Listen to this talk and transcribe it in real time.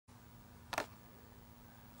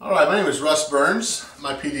Alright, my name is Russ Burns.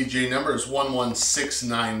 My PDG number is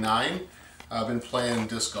 11699. I've been playing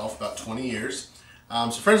disc golf about 20 years. So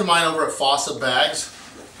friends of mine over at Fossa Bags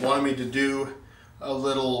wanted me to do a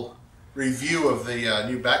little review of the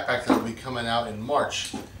new backpack that will be coming out in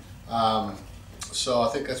March. So I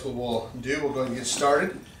think that's what we'll do. We'll go ahead and get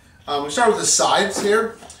started. We'll start with the sides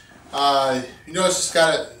here. You notice it's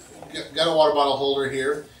got a water bottle holder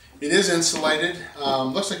here. It is insulated.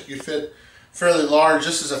 Looks like you could fit fairly large.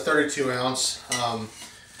 This is a 32 ounce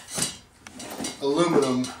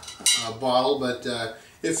aluminum bottle, but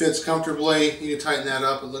it fits comfortably. You can tighten that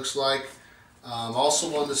up, it looks like.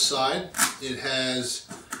 Also on the side, it has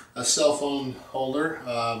a cell phone holder.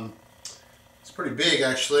 It's pretty big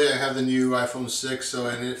actually. I have the new iPhone 6,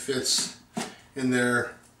 and it fits in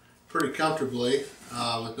there pretty comfortably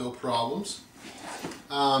with no problems.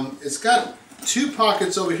 It's got two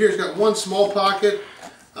pockets over here. It's got one small pocket,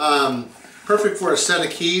 perfect for a set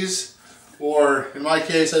of keys, or in my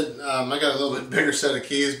case, I got a little bit bigger set of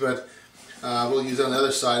keys, but we'll use it on the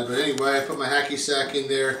other side. But anyway, I put my hacky sack in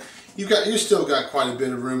there. You still got quite a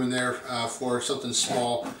bit of room in there for something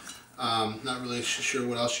small. Not really sure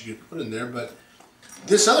what else you could put in there, but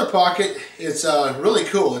this other pocket, it's really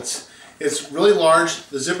cool. It's really large.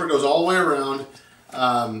 The zipper goes all the way around.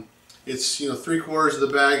 It's 3/4 of the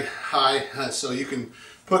bag high, so you can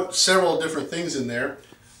put several different things in there.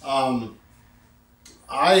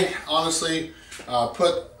 I honestly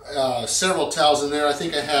put several towels in there. I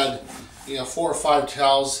think I had 4 or 5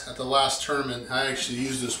 towels at the last tournament. I actually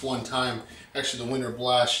used this one time, actually the Winter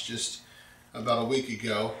Blast, just about a week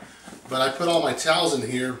ago. But I put all my towels in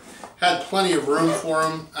here, had plenty of room for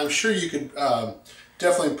them. I'm sure you could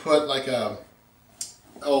definitely put like a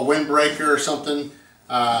windbreaker or something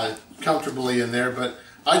comfortably in there, but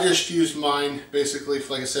I just used mine basically,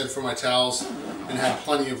 like I said, for my towels, and had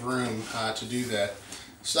plenty of room to do that.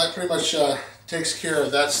 So that pretty much takes care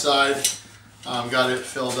of that side. Got it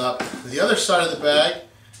filled up. The other side of the bag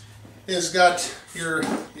has got your,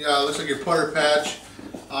 looks like your putter patch.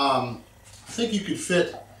 I think you could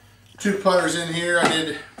fit 2 putters in here. I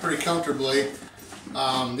did pretty comfortably.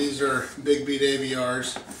 These are Big Beat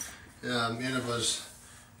AVRs. Innova's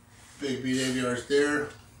Big Beat AVRs there.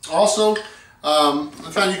 Also, I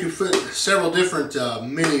found you can fit several different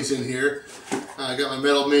minis in here. I got my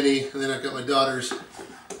metal mini, and then I've got my daughter's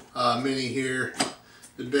mini here,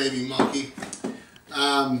 the baby monkey.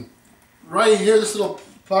 Right here, this little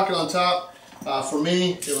pocket on top, for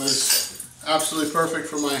me, it was absolutely perfect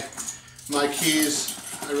for my keys.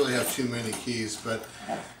 I really have too many keys, but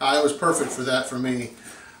it was perfect for that for me.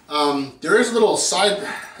 There is a little side,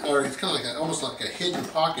 or it's kind of like almost like a hidden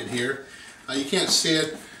pocket here. You can't see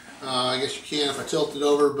it. I guess you can if I tilt it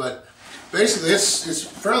over, but basically it's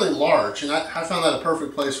fairly large, and I found that a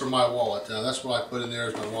perfect place for my wallet. That's what I put in there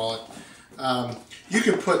as my wallet. You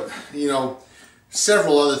can put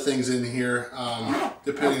several other things in here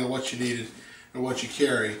depending on what you needed and what you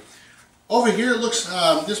carry. Over here, it looks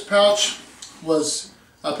this pouch was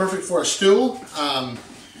perfect for a stool.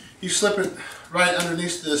 You slip it right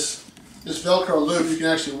underneath this Velcro loop. You can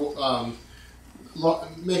actually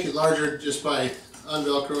make it larger just by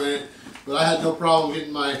unvelcroing it, but I had no problem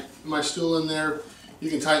getting my stool in there. You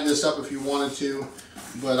can tighten this up if you wanted to,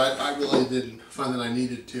 but I really didn't find that I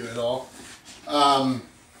needed to at all.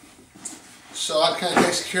 So that kind of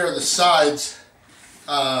takes care of the sides.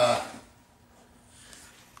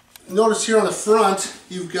 Notice here on the front,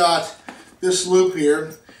 you've got this loop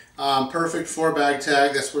here, perfect for bag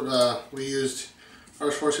tag. That's what we used.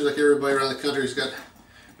 Fortunately, like everybody around the country has got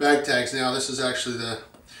bag tags now. This is actually the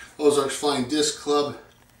Ozarks Flying Disc Club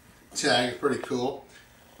tag. Pretty cool.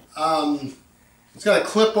 It's got a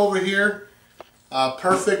clip over here,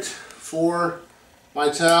 perfect for my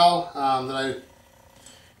towel that I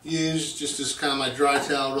use just as kind of my dry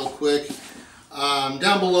towel real quick.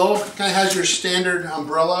 Down below, it kind of has your standard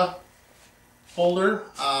umbrella holder.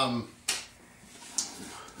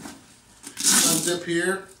 Unzip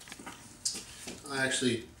here. I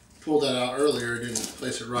actually pulled that out earlier, didn't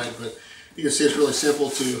place it right, but you can see it's really simple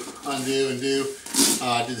to undo and do.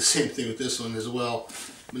 I did the same thing with this one as well,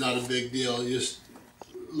 but not a big deal. You just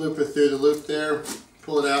loop it through the loop there,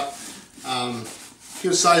 pull it out. You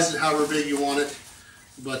can size it however big you want it,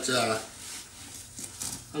 but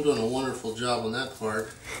I'm doing a wonderful job on that part.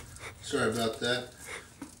 Sorry about that.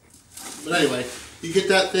 But anyway, you get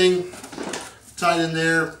that thing tight in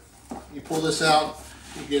there, you pull this out,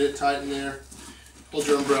 you get it tight in there, hold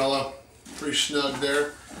your umbrella, pretty snug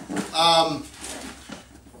there.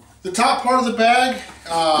 The top part of the bag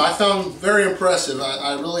I found very impressive.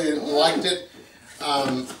 I really liked it.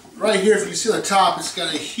 Right here, if you see the top, it's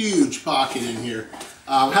got a huge pocket in here.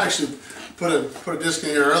 I actually put a disc in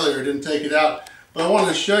here earlier, didn't take it out, but I wanted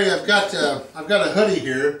to show you. I've got a hoodie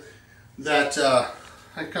here that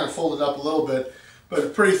I kind of folded up a little bit, but a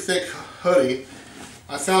pretty thick hoodie.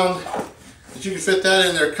 I found that you can fit that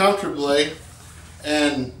in there comfortably,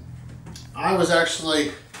 and I was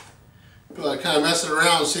actually kind of messing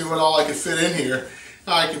around to see what all I could fit in here.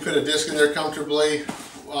 I could put a disc in there comfortably,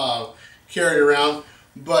 carry it around.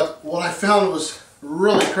 But what I found was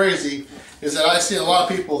really crazy is that I see a lot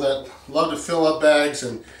of people that love to fill up bags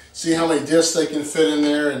and see how many discs they can fit in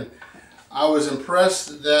there, and I was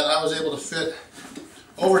impressed that I was able to fit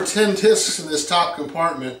over 10 discs in this top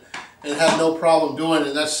compartment and had no problem doing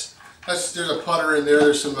it. There's a putter in there,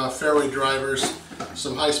 there's some fairway drivers,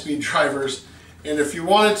 some high-speed drivers, and if you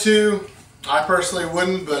wanted to, I personally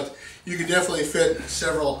wouldn't, but you could definitely fit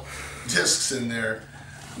several discs in there.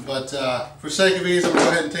 But for sake of ease, I'm going to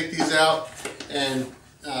go ahead and take these out and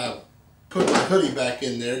put my hoodie back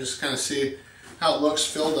in there, just kind of see how it looks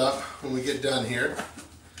filled up when we get done here.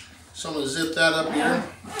 So I'm going to zip that up here.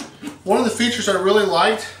 One of the features I really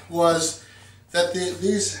liked was that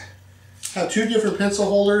these have two different pencil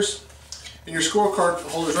holders and your scorecard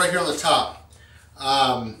holders right here on the top.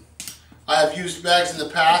 I have used bags in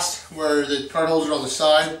the past where the card holders are on the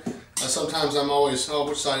side. Sometimes I'm always, oh,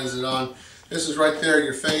 which side is it on? This is right there in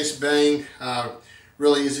your face, bang,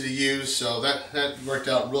 really easy to use, so that worked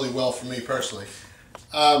out really well for me personally.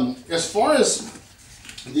 As far as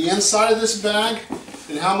the inside of this bag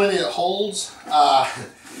and how many it holds,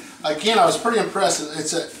 again, I was pretty impressed.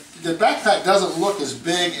 The backpack doesn't look as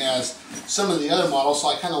big as some of the other models, so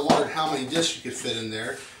I kind of wondered how many discs you could fit in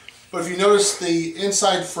there. But if you notice the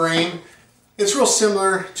inside frame, it's real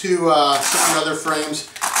similar to some other frames.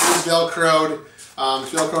 It is Velcroed.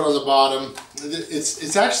 It's Velcroed on the bottom.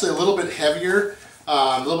 It's actually a little bit heavier,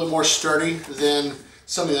 a little bit more sturdy than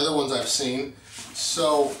some of the other ones I've seen.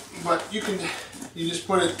 So, but you just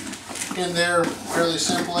put it in there fairly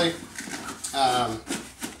simply. And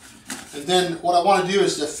then what I want to do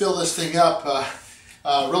is to fill this thing up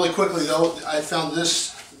really quickly. Though I found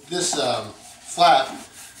this flap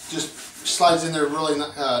just slides in there really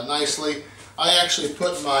nicely. I actually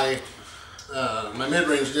put my my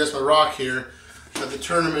mid-range disc, my rock here, at the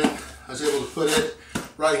tournament. I was able to put it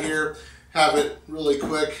right here, have it really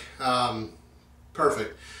quick,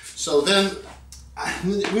 perfect. So then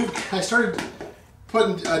I started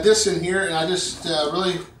putting discs in here, and I just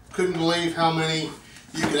really couldn't believe how many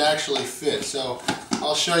you could actually fit. So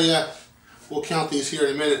I'll show you. We'll count these here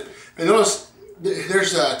in a minute. And notice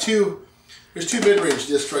there's two mid-range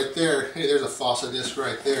discs right there. Hey, there's a Fossa disc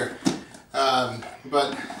right there.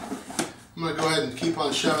 But I'm going to go ahead and keep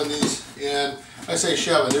on shoving these in. I say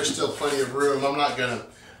shoving, there's still plenty of room. I'm not going to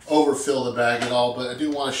overfill the bag at all, but I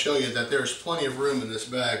do want to show you that there's plenty of room in this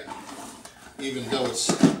bag, even though it's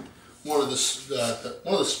one of the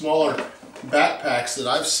smaller backpacks that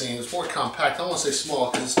I've seen. It's more compact. I don't want to say small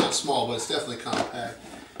because it's not small, but it's definitely compact.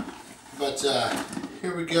 But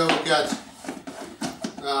here we go. We've got,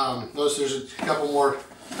 notice there's a couple more.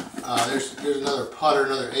 There's another putter,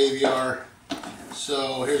 another AVR.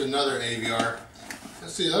 So here's another AVR.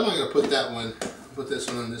 Let's see, I'm not going to put that one. Put this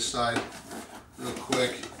one on this side real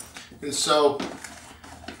quick. And so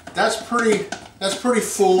that's pretty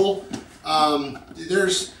full. There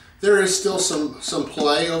is still some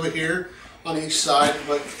play over here on each side,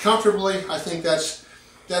 but comfortably, I think that's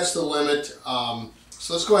the limit.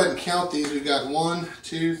 So let's go ahead and count these. We've got 1,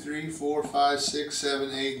 2, 3, 4, 5, 6,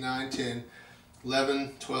 7, 8, 9, 10,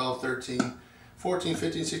 11, 12, 13, 14,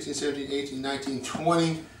 15, 16, 17, 18, 19,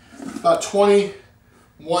 20. About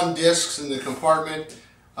 21 discs in the compartment.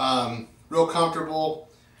 Real comfortable.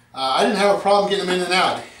 I didn't have a problem getting them in and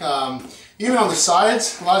out. Even on the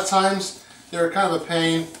sides, a lot of times they're kind of a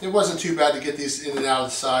pain. It wasn't too bad to get these in and out of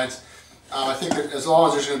the sides. I think that as long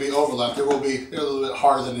as there's going to be overlap, they're a little bit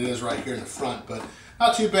harder than it is right here in the front, but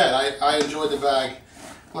not too bad. I enjoyed the bag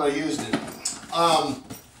when I used it.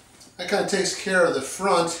 That kind of takes care of the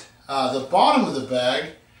front. The bottom of the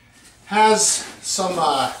bag has some,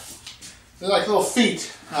 they're like little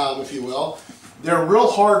feet, if you will. They're real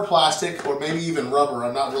hard plastic, or maybe even rubber.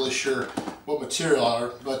 I'm not really sure what material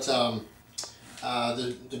are, but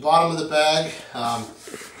the bottom of the bag,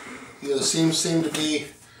 the seams seem to be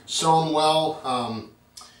sewn well.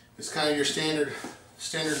 It's kind of your standard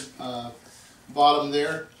bottom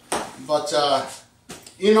there. But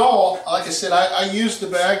in all, like I said, I used the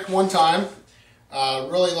bag one time.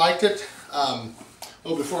 Really liked it.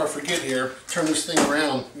 Oh, before I forget here, turn this thing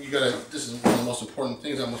around. This is one of the most important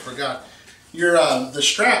things I almost forgot. The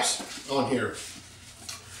straps on here,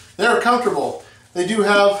 they're comfortable. They do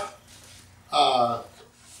have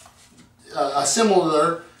a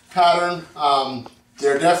similar pattern.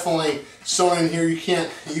 They're definitely sewn in here. You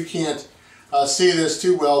can't see this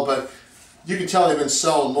too well, but you can tell they've been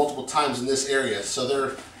sewn multiple times in this area. So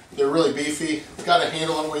they're really beefy. Got a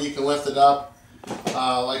handle on where you can lift it up,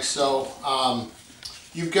 like so.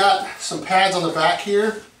 You've got some pads on the back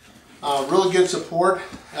here. Really good support.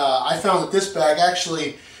 I found that this bag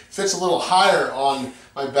actually fits a little higher on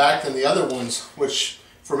my back than the other ones, which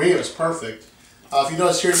for me it was perfect. If you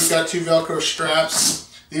notice here, you've got 2 Velcro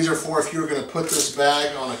straps. These are for if you were going to put this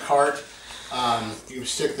bag on a cart. You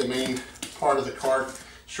stick the main part of the cart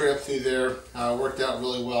straight up through there. Worked out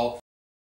really well.